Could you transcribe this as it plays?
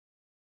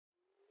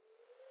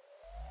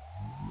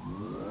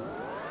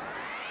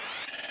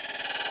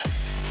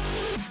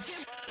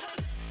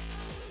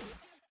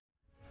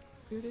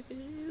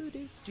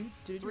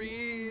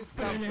Three's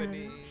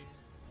Company.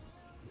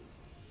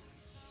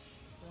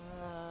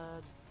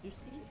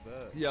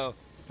 Yo,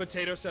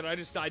 Potato said, I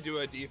just died to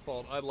a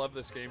default. I love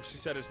this game. She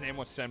said his name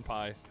was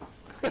Senpai.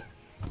 Senpai.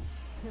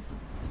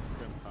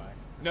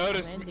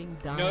 Notice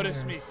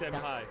me,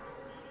 Senpai.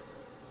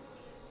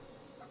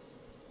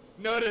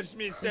 Notice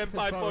me,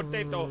 Senpai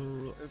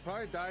Potato. It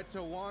probably died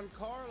to Juan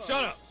Carlos.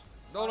 Shut up!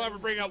 Don't ever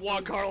bring up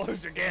Juan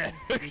Carlos again.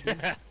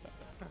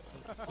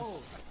 Oh.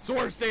 It's the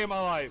worst day of my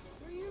life.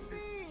 What do you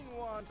mean,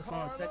 Juan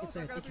Carlos?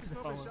 I gotta be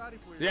smoking shotty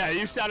for you. Yeah,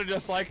 you sounded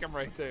just like him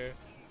right there.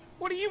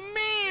 What do you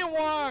mean,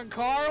 Juan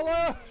Carlos?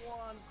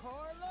 Juan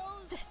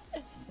Carlos?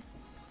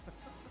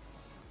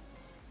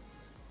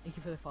 Thank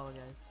you for the follow,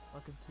 guys.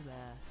 Welcome to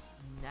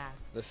the snack.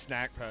 The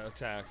snack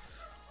attack.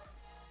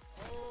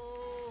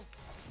 Oh.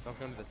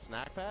 Welcome to the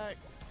snack pack.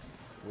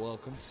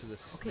 Welcome to the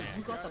snack Okay,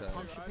 you got the attack.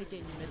 puncture pick it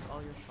and you miss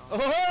all your shots. Oh!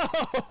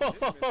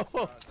 I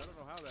don't know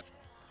how that.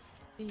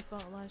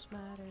 Default lives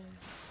matter.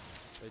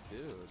 They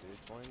do, dude.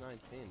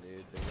 2019,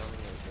 dude. They're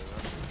running.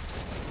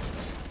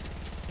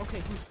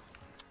 Okay,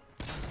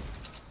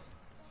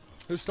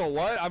 Who stole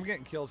what? I'm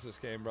getting kills this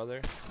game, brother.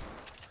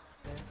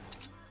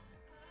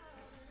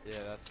 Yeah,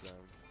 that's them.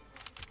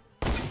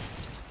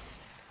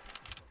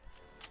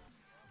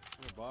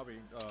 Bobby,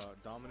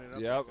 dominant up.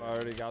 Yep, I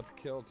already got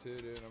the kill too,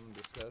 dude. I'm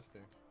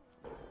disgusting.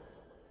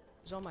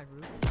 it's on my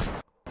roof.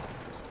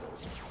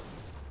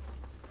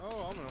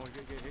 Oh, I'm gonna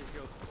get hit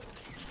killed.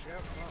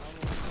 Yep, I'm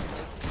gonna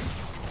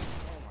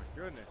oh my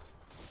goodness.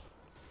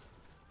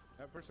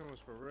 That person was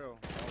for real.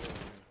 All over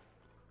me.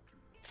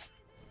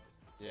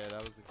 Yeah, that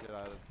was the kid I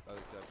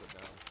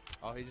put down.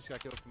 Oh, he just got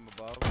killed from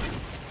above.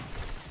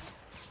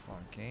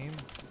 On game.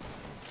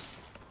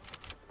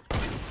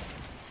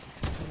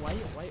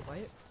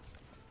 White.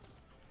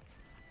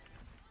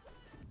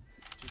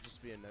 Should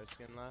just be a no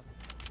skin left.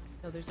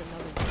 No, there's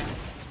another guy.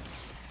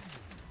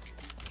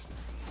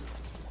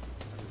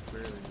 I just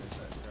barely missed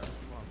that shot.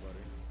 Come on,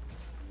 buddy.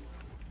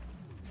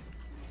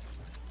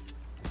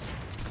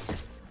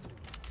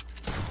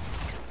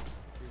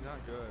 He's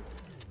not good.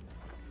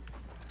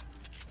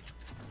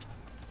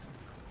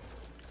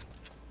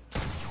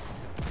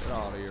 Get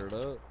out of here,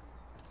 dude.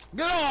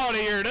 Get out of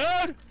here,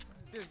 dude!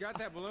 He just got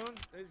that balloon.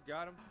 They just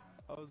got him.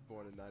 I was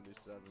born in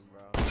 '97,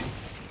 bro.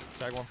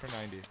 Tag one for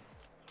 90.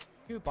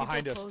 Dude,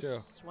 Behind us, close too.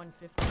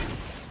 150.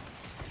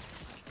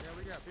 Yeah,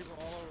 we got people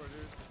all over,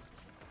 dude.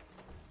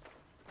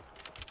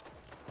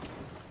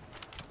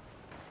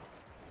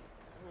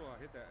 Oh,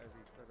 I hit that as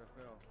I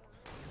fell.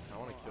 I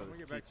want to kill I'm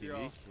this gonna get back to TTV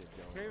y'all. kid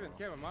going.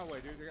 Kevin, my way,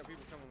 dude. They got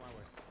people coming my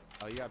way.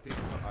 Oh, you got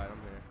people. Alright, I'm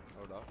here.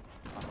 Hold up.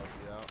 I'll help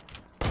you out.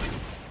 I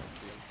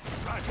see him.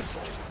 I don't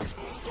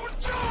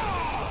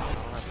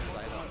have the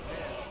sight on.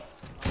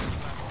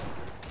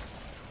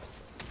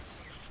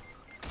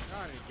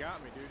 God, he got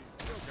me, dude. He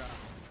still got me.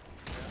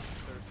 Yeah,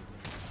 thirsty.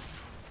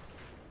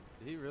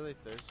 Did he really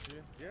thirst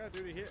you? Yeah,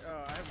 dude. He hit.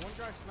 I had one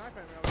guy snipe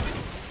at me. I was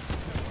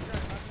one guy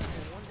sniping at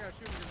me and one guy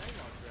shooting grenade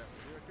launcher at me.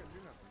 Dude, I couldn't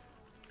do nothing.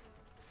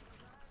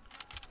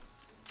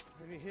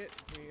 And he hit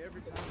me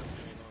every time with a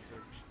grenade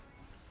launcher.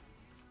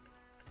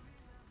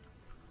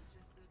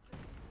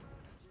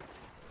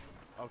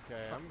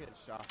 Okay, I'm getting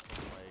shot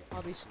from like.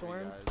 Bobby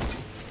Storm.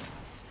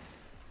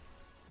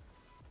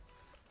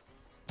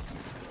 Dude,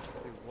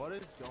 what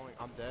is going?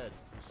 I'm dead.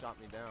 He shot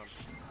me down.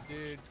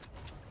 Dude.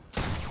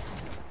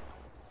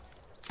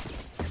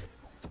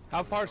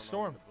 How far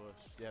Storm?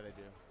 The yeah, they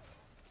do.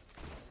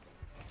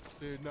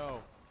 Dude, no.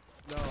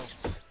 No.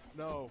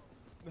 No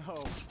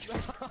skin.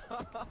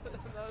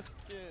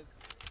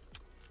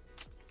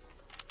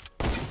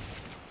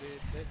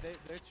 Dude,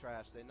 they're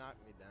trash. They knocked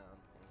me down.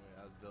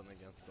 I was building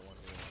against the one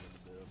who wanted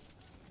to do.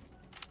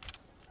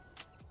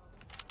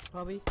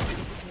 Bobby,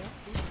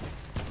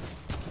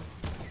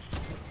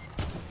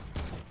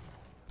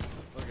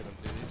 Look at them,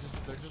 dude.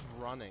 They're just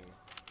running.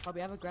 Bobby,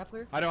 I have a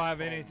grappler. I don't have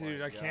Oh any, my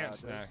dude. I God, can't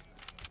snack.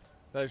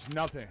 There's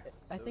nothing.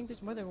 I think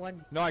there's more than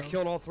one. No, I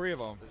killed all three of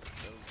them.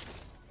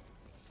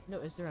 No,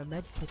 is there a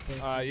med kit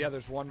there? Yeah,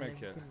 there's one med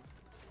kit. Yeah,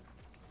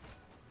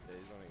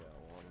 he's only got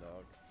one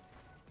dog.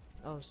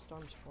 Oh,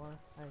 Storm's 4.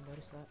 I didn't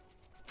notice that.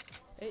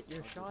 Hit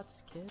your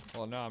shots, kid.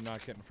 Well, no, I'm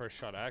not getting first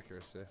shot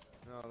accuracy.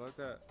 No, look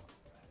that.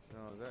 No,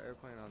 that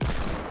airplane on there.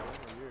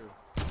 You.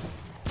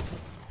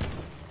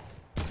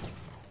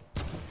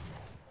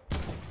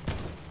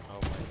 Oh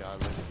my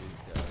God, look at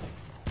these guys.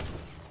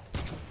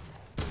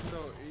 It's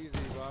so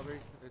easy, Bobby.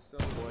 It's so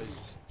Boys easy.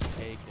 just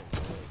taking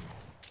bullets.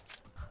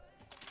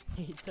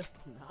 He took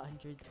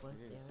 100 plus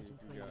You damage see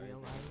if until you got he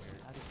realized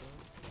anything how to go.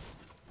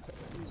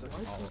 Such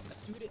What? all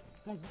Dude, it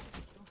guys, look at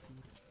the kill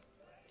feed.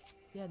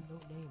 He had no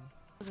name.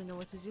 Doesn't know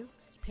what to do.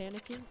 He's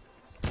panicking.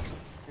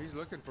 He's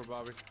looking for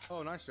Bobby.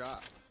 Oh, nice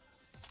shot.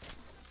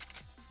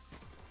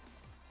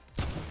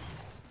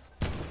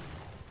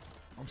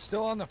 I'm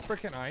still on the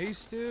freaking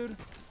ice, dude.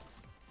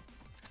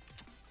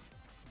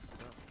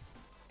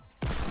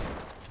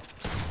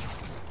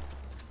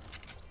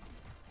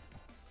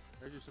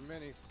 There's you some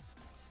minis.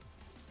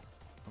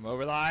 I'm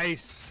over the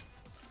ice.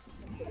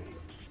 Get me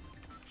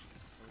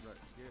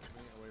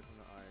away from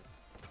the ice.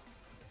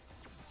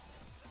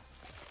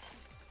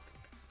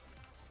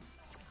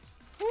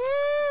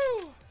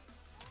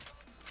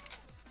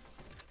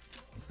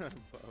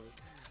 Bobby.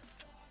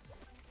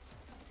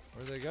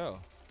 Where'd they go?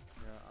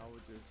 Yeah, I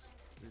would just.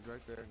 He's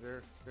right there.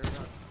 They're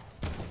not.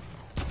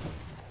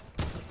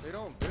 They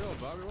don't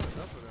build, Bobby. What is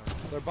up with them?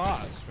 They're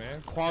bots,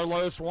 man.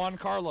 Juan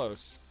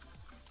Carlos.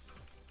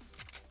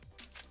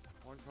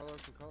 One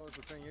Carlos and Carlos.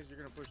 The thing is, you're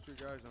gonna push two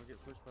guys. Don't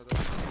get pushed by the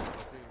other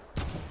team.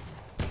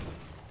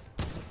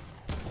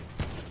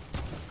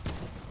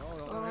 Oh,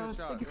 no,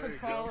 headshot. Thank you There for you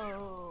go.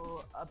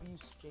 follow Abuse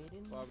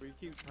Jaden. Bobby, you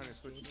keep trying to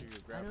switch to your I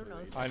grab. don't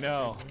know. I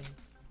know.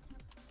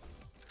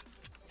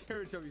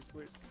 Every time you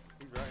switch,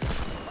 he's right.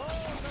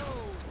 Oh no!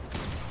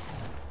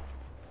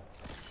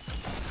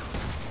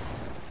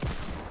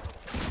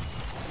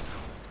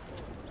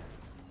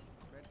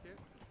 Red kit?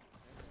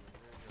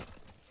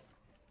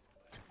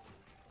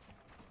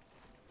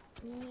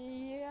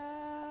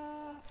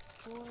 Yeah.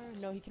 Or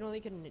no, he can only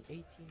get an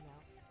 18 now.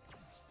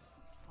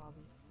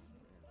 Probably.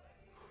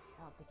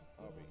 I don't think he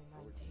can Bobby,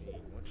 get an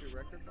 14. What's your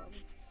record,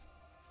 Bobby?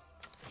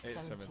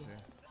 8-17.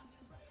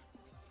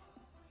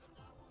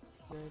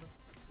 Good.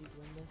 We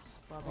win this.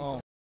 Bobby. Oh.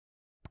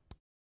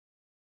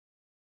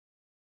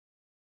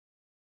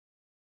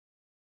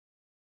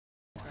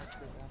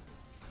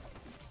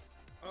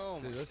 Oh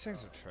my Dude, those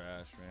things are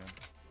trash, man.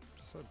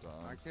 So dumb.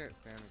 I can't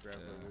stand the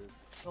grapple, Yeah. dude.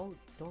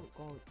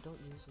 Don't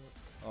use it.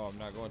 Oh, I'm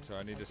not going to.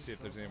 I need to see if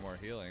there's any more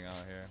healing out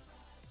here.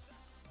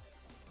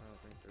 I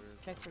don't think there is.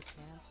 Check for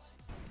camps.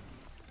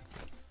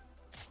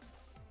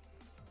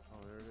 Oh,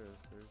 there it is.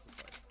 There's the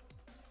fight.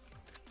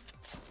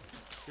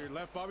 To your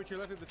left, Bobby. To your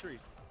left of the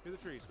trees. To the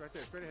trees. Right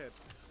there. Straight ahead.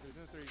 There's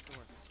in the trees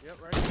somewhere.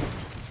 Yep, right there.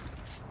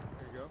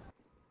 There you go.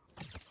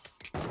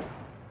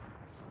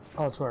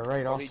 Oh, to our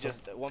right Oh, also. he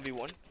just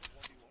 1v1?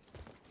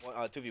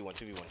 2v1,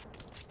 2v1.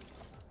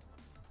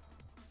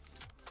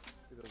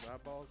 See those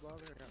eyeballs,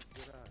 Bobby? I got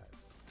good eyes.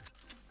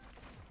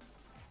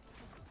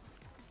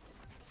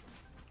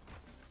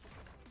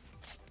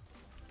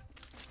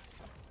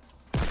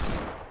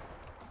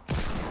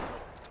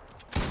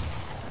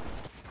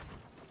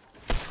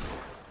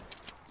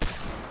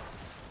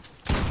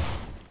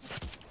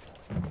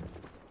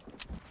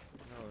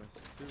 No, there's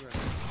two in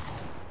there.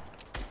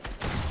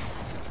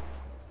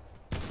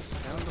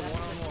 Down to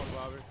one-on-one,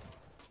 Bobby.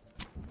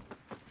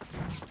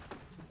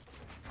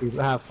 We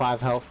have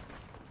 5 health.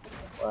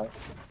 Right.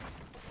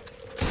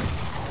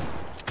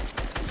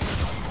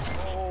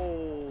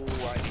 Oh,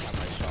 I didn't have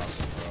my shots,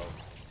 bro.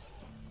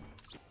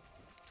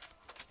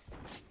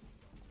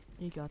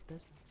 You got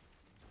this.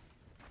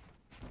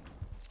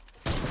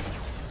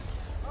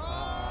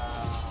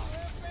 Oh,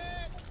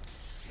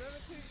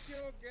 17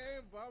 kill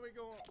game, Bobby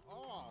going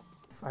off.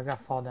 I got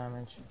fall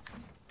damage.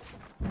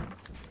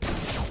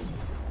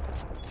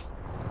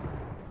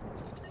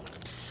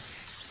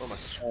 Oh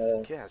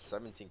my kid has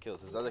 17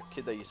 kills. Is that the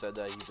kid that you said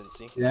that you've been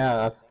seeing?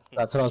 Yeah,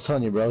 that's what I was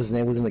telling you, bro. His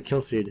name was in the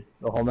kill feed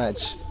the whole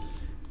match.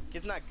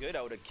 Kid's not good.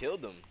 I would have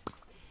killed him.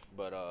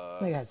 But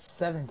I got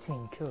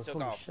 17 kills. took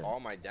Holy off shit. all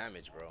my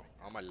damage, bro.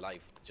 All my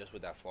life just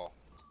with that fall.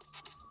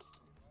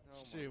 Oh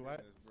my Shoot, what?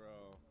 goodness, bro.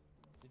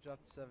 You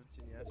dropped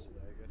 17 yesterday.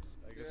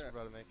 I guess Yeah. we're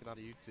about to make it on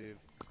YouTube.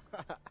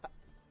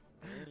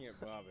 Dang it,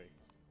 Bobby.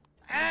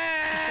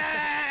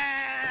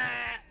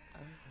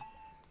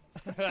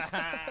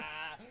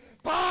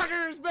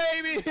 Poggers,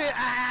 baby!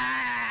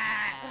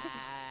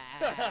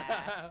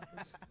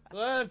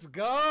 Let's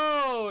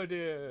go,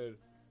 dude.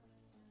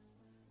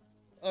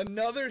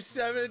 Another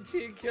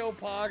 17 kill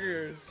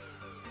Poggers.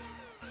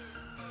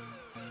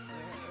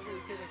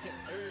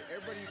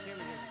 Everybody you came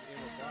against is in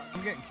a box.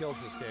 I'm getting kills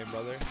this game,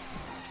 brother.